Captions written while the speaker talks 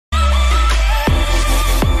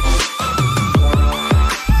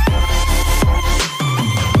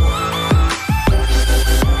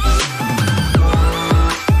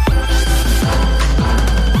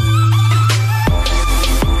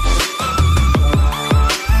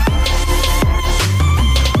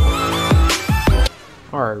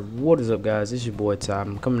What is up, guys? It's your boy Ty.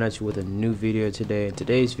 I'm coming at you with a new video today. And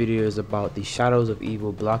today's video is about the Shadows of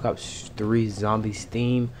Evil Black Ops 3 Zombies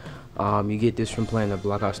theme. You get this from playing the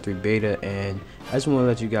Black Ops 3 beta, and I just want to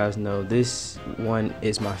let you guys know this one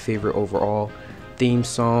is my favorite overall theme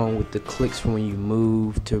song, with the clicks from when you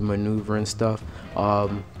move to maneuver and stuff. All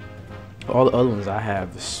the other ones I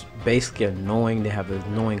have is basically annoying. They have an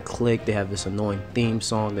annoying click. They have this annoying theme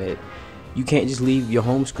song that you can't just leave your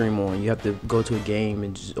home screen on. You have to go to a game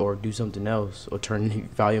and or do something else, or turn the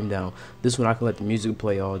volume down. This one I can let the music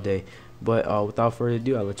play all day. But without further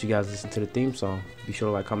ado, I'll let you guys listen to the theme song. Be sure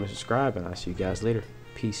to like, comment, subscribe, and I'll see you guys later.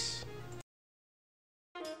 Peace.